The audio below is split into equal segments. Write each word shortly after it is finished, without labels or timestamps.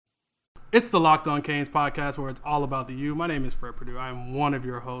It's the Locked On Canes podcast where it's all about the U. My name is Fred Perdue. I am one of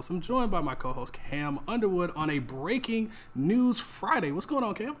your hosts. I'm joined by my co-host Cam Underwood on a breaking news Friday. What's going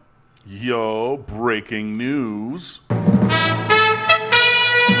on, Cam? Yo, breaking news. The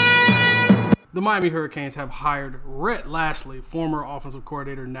Miami Hurricanes have hired Rhett Lashlee, former offensive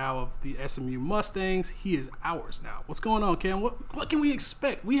coordinator now of the SMU Mustangs. He is ours now. What's going on, Cam? What can we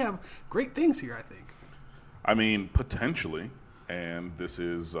expect? We have great things here, I think. I mean, potentially, and this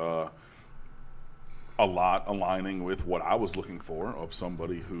is a lot aligning with what I was looking for of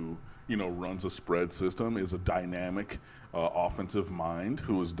somebody who, runs a spread system, is a dynamic offensive mind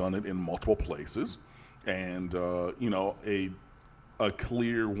who has done it in multiple places, and, a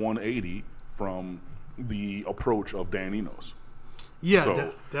clear 180 from the approach of Dan Enos. Yeah,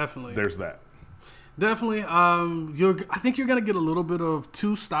 so definitely. There's that. Definitely. I think you're going to get a little bit of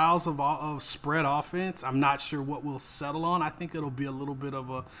two styles of spread offense. I'm not sure what we'll settle on. I think it'll be a little bit of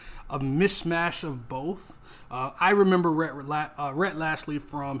a mishmash of both. I remember Rhett Lashlee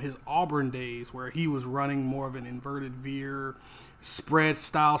from his Auburn days where he was running more of an inverted veer spread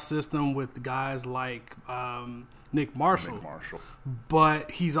style system with guys like Nick Marshall.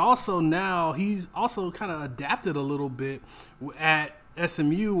 But he's also kind of adapted a little bit at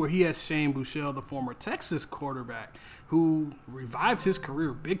SMU, where he has Shane Buechele, the former Texas quarterback, who revived his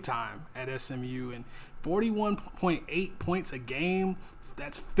career big time at SMU, and 41.8 points a game.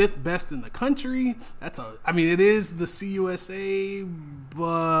 That's fifth best in the country. It is the CUSA,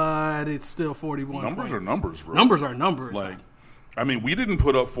 but it's still 41. Numbers are numbers, bro. Numbers are numbers. We didn't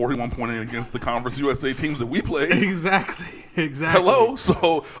put up 41.8 against the Conference USA teams that we played. Exactly. Hello.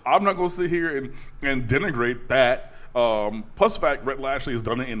 So I'm not going to sit here and denigrate that. Plus the fact Rhett Lashlee has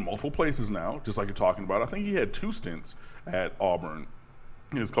done it in multiple places now, just like you're talking about. I think he had 2 stints at Auburn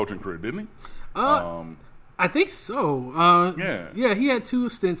in his coaching career, didn't he? I think so. Yeah, he had 2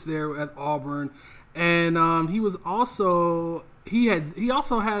 stints there at Auburn, and he also had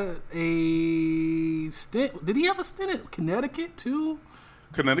a stint. Did he have a stint at Connecticut too?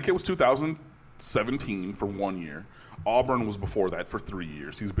 Connecticut was 2017 for 1 year. Auburn was before that for 3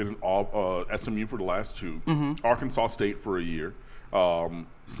 years. He's been in SMU for the last 2. Mm-hmm. Arkansas State for a year.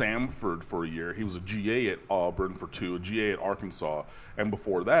 Samford for a year. He was a GA at Auburn for 2, a GA at Arkansas. And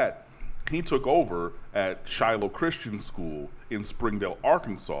before that, he took over at Shiloh Christian School in Springdale,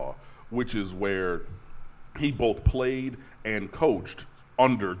 Arkansas, which is where he both played and coached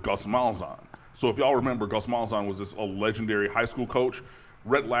under Gus Malzahn. So if y'all remember, Gus Malzahn was a legendary high school coach.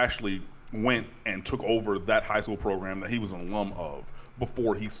 Rhett Lashlee went and took over that high school program that he was an alum of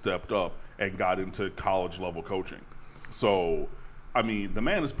before he stepped up and got into college-level coaching. So, the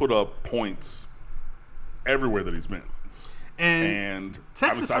man has put up points everywhere that he's been. And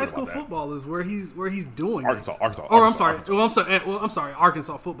Texas high school football is where he's doing Arkansas. I'm sorry,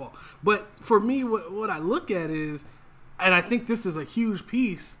 Arkansas football. But for me, what I look at is, and I think this is a huge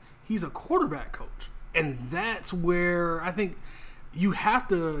piece, he's a quarterback coach. And that's where I think you have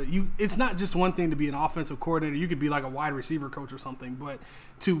to it's not just one thing to be an offensive coordinator. You could be like a wide receiver coach or something, but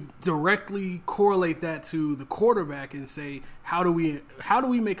to directly correlate that to the quarterback and say, how do we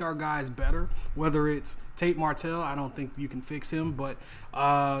make our guys better? Whether it's Tate Martell, I don't think you can fix him, but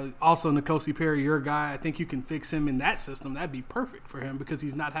also N'Kosi Perry, your guy, I think you can fix him in that system. That'd be perfect for him because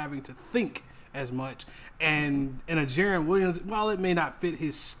he's not having to think as much. And a Jarren Williams, while it may not fit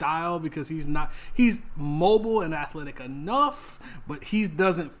his style because he's mobile and athletic enough, but he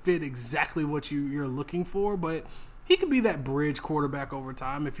doesn't fit exactly what you're looking for. But he could be that bridge quarterback over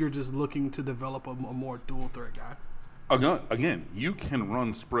time if you're just looking to develop a more dual threat guy. Again, you can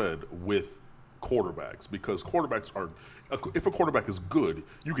run spread with quarterbacks because quarterbacks are, if a quarterback is good,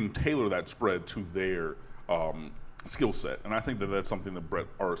 you can tailor that spread to their skill set, and I think that's something that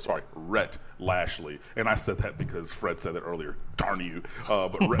Rhett Lashlee, and I said that because Fred said it earlier, darn you,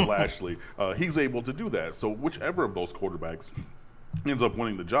 but Rhett Lashlee, he's able to do that. So whichever of those quarterbacks ends up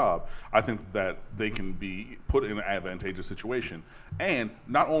winning the job, I think that they can be put in an advantageous situation. And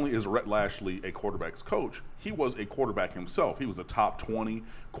not only is Rhett Lashlee a quarterback's coach, he was a quarterback himself. He was a top 20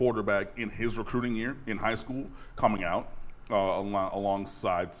 quarterback in his recruiting year in high school coming out,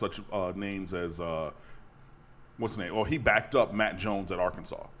 alongside such names as what's his name? Oh, he backed up Matt Jones at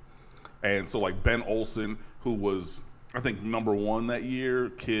Arkansas. And so Ben Olsen, who was, I think, number 1 that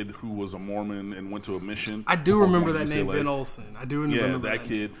year, kid who was a Mormon and went to a mission. I do remember that name, Ben Olsen. I do remember that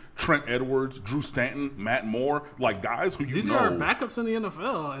kid. Trent Edwards, Drew Stanton, Matt Moore, guys who These are backups in the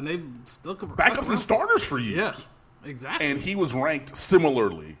NFL, and they've still backups and starters for years. Yeah, exactly. And he was ranked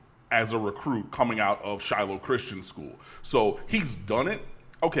similarly as a recruit coming out of Shiloh Christian School. So he's done it.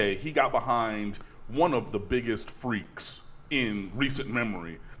 Okay, he got behind one of the biggest freaks in recent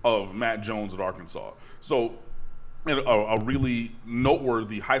memory of Matt Jones at Arkansas. So a really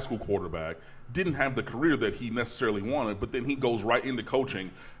noteworthy high school quarterback didn't have the career that he necessarily wanted, but then he goes right into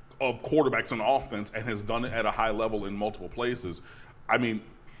coaching of quarterbacks on offense and has done it at a high level in multiple places. I mean,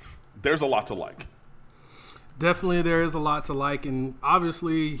 there's a lot to like. Definitely there is a lot to like, and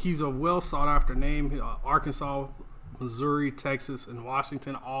obviously he's a well-sought-after name. Arkansas, Missouri, Texas, and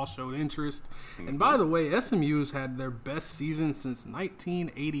Washington all showed interest. Mm-hmm. And by the way, SMU's had their best season since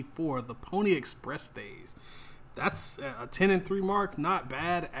 1984, the Pony Express days. That's a 10-3 mark, not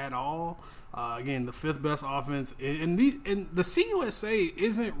bad at all. Again, the fifth best offense, and the CUSA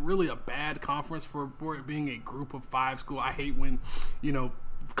isn't really a bad conference for it being a group of five school. I hate when,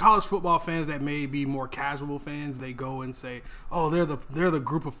 college football fans that may be more casual fans, they go and say, "Oh, they're the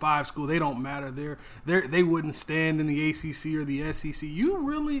group of five school. They don't matter. They wouldn't stand in the ACC or the SEC."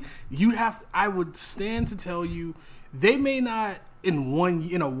 I would stand to tell you, they may not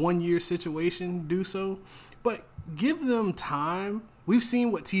in a 1 year situation do so, but give them time. We've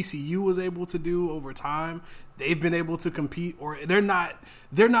seen what TCU was able to do over time. They've been able to compete, or they're not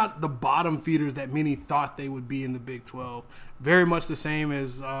the bottom feeders that many thought they would be in the Big 12. Very much the same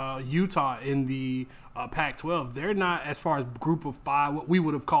as Utah in the Pac-12. They're not, as far as group of five, what we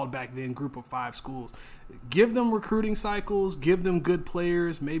would have called back then group of five schools. Give them recruiting cycles, give them good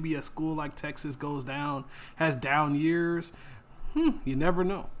players. Maybe a school like Texas has down years. You never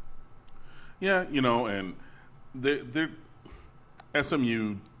know. Yeah, and they're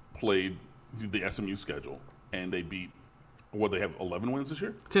SMU played the SMU schedule, and they beat, they have 11 wins this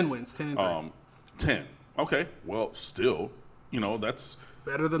year? 10 wins, 10-3. 10. Okay, well, still, that's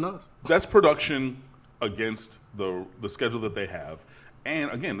better than us. That's production against the schedule that they have.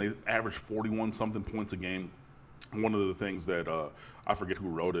 And, again, they average 41-something points a game. One of the things that I forget who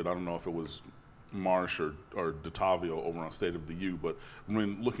wrote it. I don't know if it was Marsh or DeTavio over on State of the U, but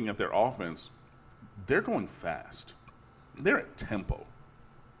when looking at their offense, they're going fast. They're at tempo.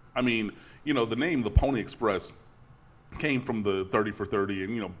 I mean, the name, the Pony Express, came from the 30 for 30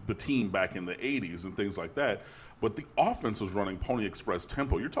 and, the team back in the 80s and things like that. But the offense was running Pony Express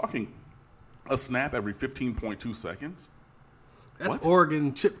tempo. You're talking a snap every 15.2 seconds. That's what?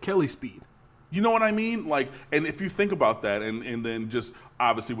 Oregon Chip Kelly speed. You know what I mean? And if you think about that, and then just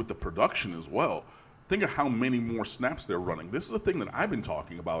obviously with the production as well, think of how many more snaps they're running. This is the thing that I've been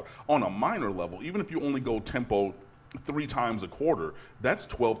talking about on a minor level. Even if you only go tempo 3 times a quarter, that's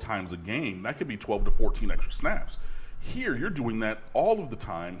 12 times a game. That could be 12 to 14 extra snaps. Here, you're doing that all of the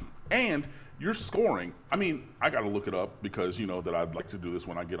time, and you're scoring. I mean, I got to look it up because that I'd like to do this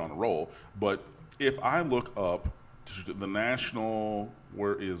when I get on a roll. But if I look up the national,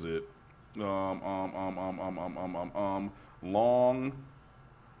 where is it? Long.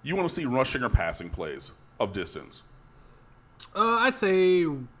 You want to see rushing or passing plays of distance? I'd say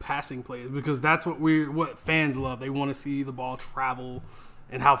passing plays because that's what fans love. They want to see the ball travel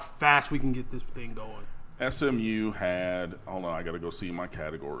and how fast we can get this thing going. SMU had, hold on, I got to go see my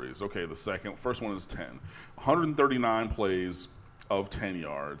categories. Okay, first one is 10. 139 plays of 10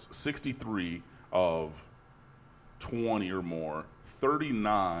 yards, 63 of 20 or more,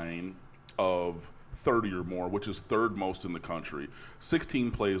 39 of 30 or more, which is third most in the country, 16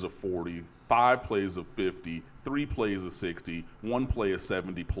 plays of 40, 5 plays of 50, 3 plays of 60, 1 play of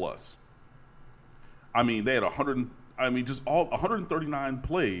 70 plus. I mean, they had 139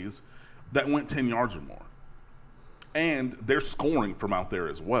 plays that went 10 yards or more. And they're scoring from out there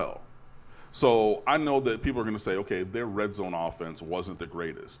as well. So I know that people are going to say, okay, their red zone offense wasn't the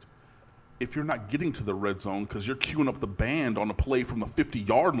greatest. If you're not getting to the red zone because you're queuing up the band on a play from the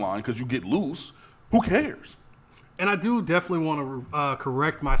 50-yard line because you get loose, who cares? And I do definitely want to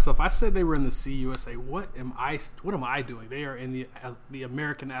correct myself. I said they were in the CUSA. What am I doing? They are in the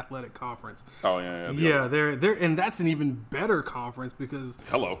American Athletic Conference. Oh yeah. Yeah, they're and that's an even better conference because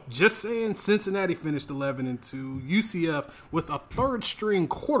just saying Cincinnati finished 11-2. UCF with a third string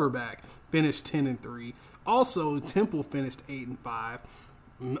quarterback finished 10-3. Also, Temple finished 8-5.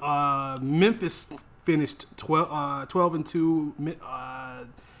 Memphis finished 12-2.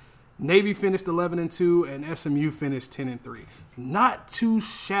 Navy finished 11-2, and SMU finished 10-3. Not too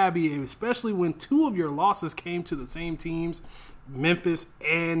shabby, especially when 2 of your losses came to the same teams, Memphis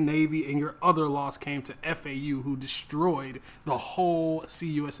and Navy, and your other loss came to FAU, who destroyed the whole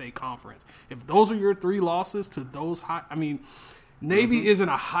CUSA conference. If those are your 3 losses to those Navy isn't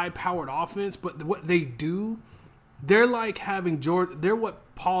a high-powered offense, but what they do, they're like having they're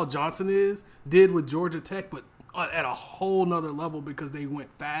what Paul Johnson did with Georgia Tech, but at a whole nother level because they went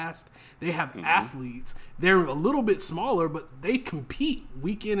fast. They have athletes. They're a little bit smaller, but they compete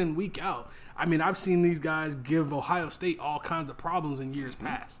week in and week out. I mean, I've seen these guys give Ohio State all kinds of problems in years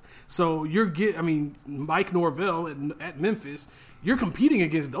past. So Mike Norvell at Memphis, you're competing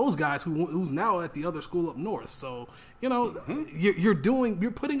against those guys who's now at the other school up north. So, you're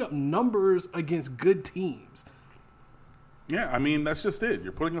putting up numbers against good teams. Yeah, I mean, that's just it.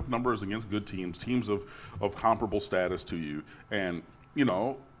 You're putting up numbers against good teams of comparable status to you, and,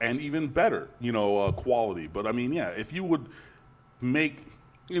 and even better, quality. But, I mean, yeah, if you would make,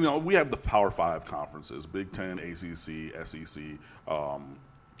 we have the Power 5 conferences, Big Ten, ACC, SEC,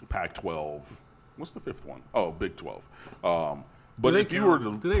 Pac-12. What's the fifth one? Oh, Big 12. But if you were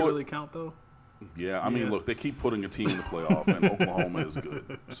to do they really count, though? Yeah, I mean, look, they keep putting a team in the playoff, and Oklahoma is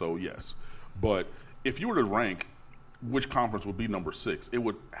good. So, yes. But if you were to rank which conference would be number 6, it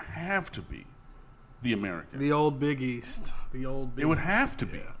would have to be the American. The old Big East. It would have to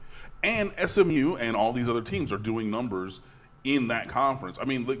be. And SMU and all these other teams are doing numbers in that conference. I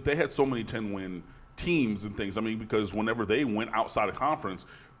mean, they had so many 10-win teams and things. I mean, because whenever they went outside of conference,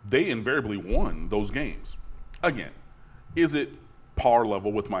 they invariably won those games. Again, is it par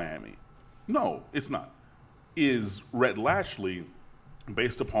level with Miami? No, it's not. Is Rhett Lashlee,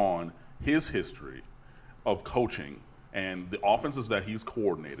 based upon his history of coaching and the offenses that he's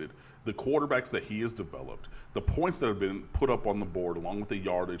coordinated, the quarterbacks that he has developed, the points that have been put up on the board along with the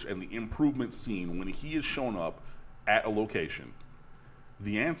yardage and the improvement seen when he has shown up at a location?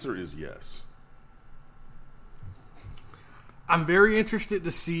 The answer is yes. I'm very interested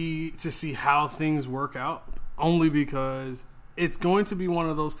to see how things work out, only because it's going to be one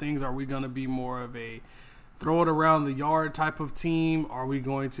of those things. Are we going to be more of a throw it around the yard type of team? Are we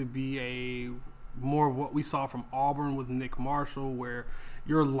going to be more of what we saw from Auburn with Nick Marshall, where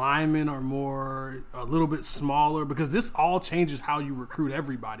your linemen are a little bit smaller? Because this all changes how you recruit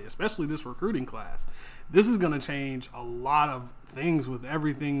everybody, especially this recruiting class. This is going to change a lot of things with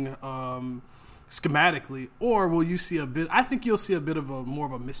everything schematically. Or will you see I think you'll see a bit of more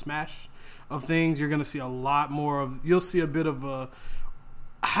of a mismatch of things. You're going to see a lot more you'll see a bit of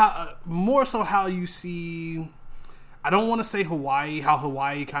more so how you see, I don't want to say how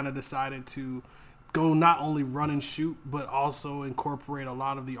Hawaii kind of decided to go not only run and shoot, but also incorporate a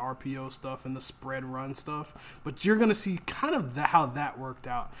lot of the RPO stuff and the spread run stuff. But you're going to see kind of how that worked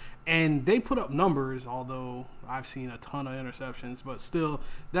out. And they put up numbers, although I've seen a ton of interceptions, but still,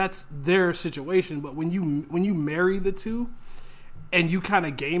 that's their situation. But when you marry the two and you kind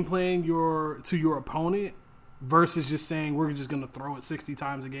of game plan to your opponent versus just saying we're just going to throw it 60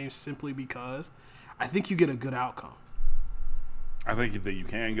 times a game simply because, I think you get a good outcome. I think that you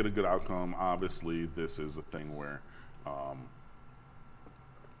can get a good outcome. Obviously, this is a thing where,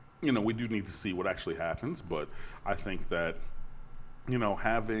 we do need to see what actually happens. But I think that,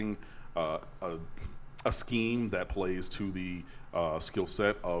 having a scheme that plays to the skill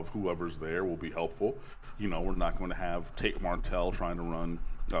set of whoever's there will be helpful. We're not going to have Tate Martell trying to run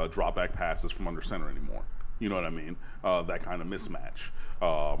drop back passes from under center anymore. You know what I mean? That kind of mismatch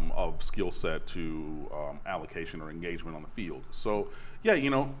of skill set to allocation or engagement on the field. So, yeah,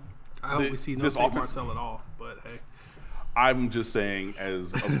 I hope we see no Tate Martell at all, but hey. I'm just saying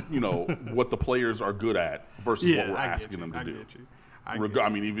what the players are good at versus what we're asking them to do. I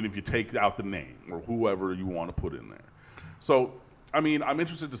mean, even if you take out the name or whoever you want to put in there. So, I mean, I'm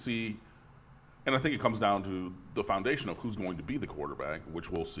interested to see, and I think it comes down to the foundation of who's going to be the quarterback,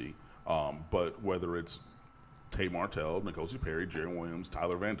 which we'll see. But whether it's Tate Martell, N'Kosi Perry, Jaron Williams,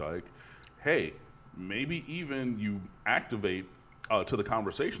 Tyler Van Dyke, hey, maybe even you activate to the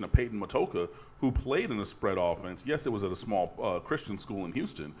conversation of Peyton Matoka, who played in a spread offense. Yes, it was at a small Christian school in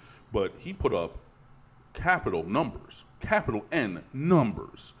Houston, but he put up capital N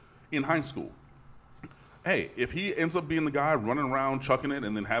numbers in high school. Hey, if he ends up being the guy running around, chucking it,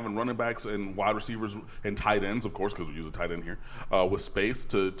 and then having running backs and wide receivers and tight ends, of course, because we use a tight end here, with space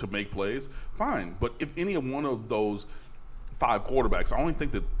to make plays, fine. But if any of one of those 5 quarterbacks, I only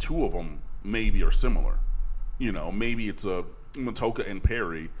think that 2 of them maybe are similar. Maybe it's a Matoka and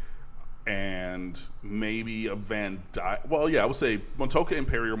Perry, and maybe a Van Dyke. Well, yeah, I would say Matoka and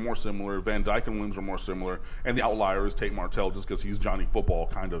Perry are more similar. Van Dyke and Williams are more similar. And the outlier is Tate Martell, just because he's Johnny Football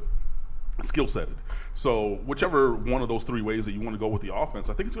kind of skill setted. So whichever one of those 3 ways that you want to go with the offense,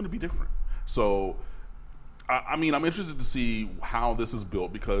 I think it's going to be different. So, I mean, I'm interested to see how this is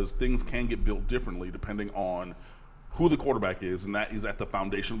built, because things can get built differently depending on who the quarterback is, and that is at the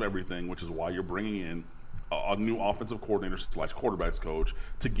foundation of everything, which is why you're bringing in a new offensive coordinator / quarterbacks coach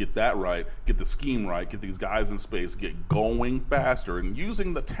to get that right, get the scheme right, get these guys in space, get going faster, and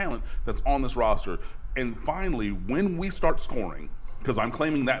using the talent that's on this roster. And finally, when we start scoring, because I'm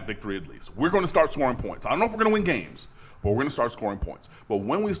claiming that victory at least, we're going to start scoring points. I don't know if we're going to win games, but we're going to start scoring points. But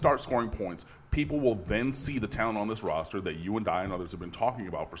when we start scoring points, people will then see the talent on this roster that you and I and others have been talking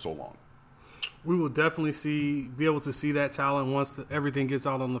about for so long. We will definitely be able to see that talent once everything gets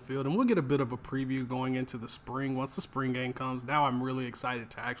out on the field. And we'll get a bit of a preview going into the spring. Once the spring game comes, now I'm really excited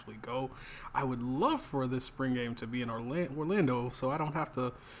to actually go. I would love for this spring game to be in Orlando, so I don't have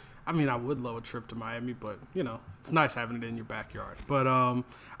to. I mean, I would love a trip to Miami, but, it's nice having it in your backyard. But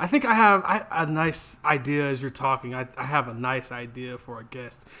I think I have a nice idea as you're talking. I have a nice idea for a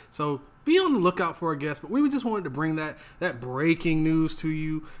guest. So be on the lookout for a guest. But we just wanted to bring that breaking news to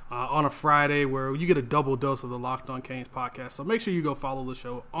you on a Friday where you get a double dose of the Locked On Canes podcast. So make sure you go follow the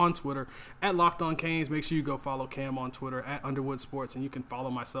show on Twitter at Locked On Canes. Make sure you go follow Cam on Twitter at Underwood Sports. And you can follow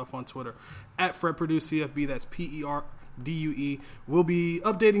myself on Twitter at Fred Perdue CFB. That's PERDUE. We'll be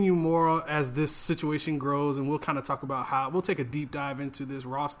updating you more as this situation grows, and we'll kind of talk about how we'll take a deep dive into this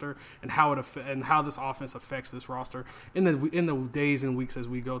roster and how this offense affects this roster in the days and weeks as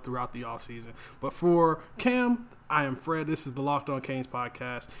we go throughout the offseason. But for Cam, I am Fred. This is the Locked On Canes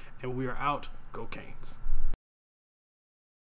podcast, and we are out. Go Canes.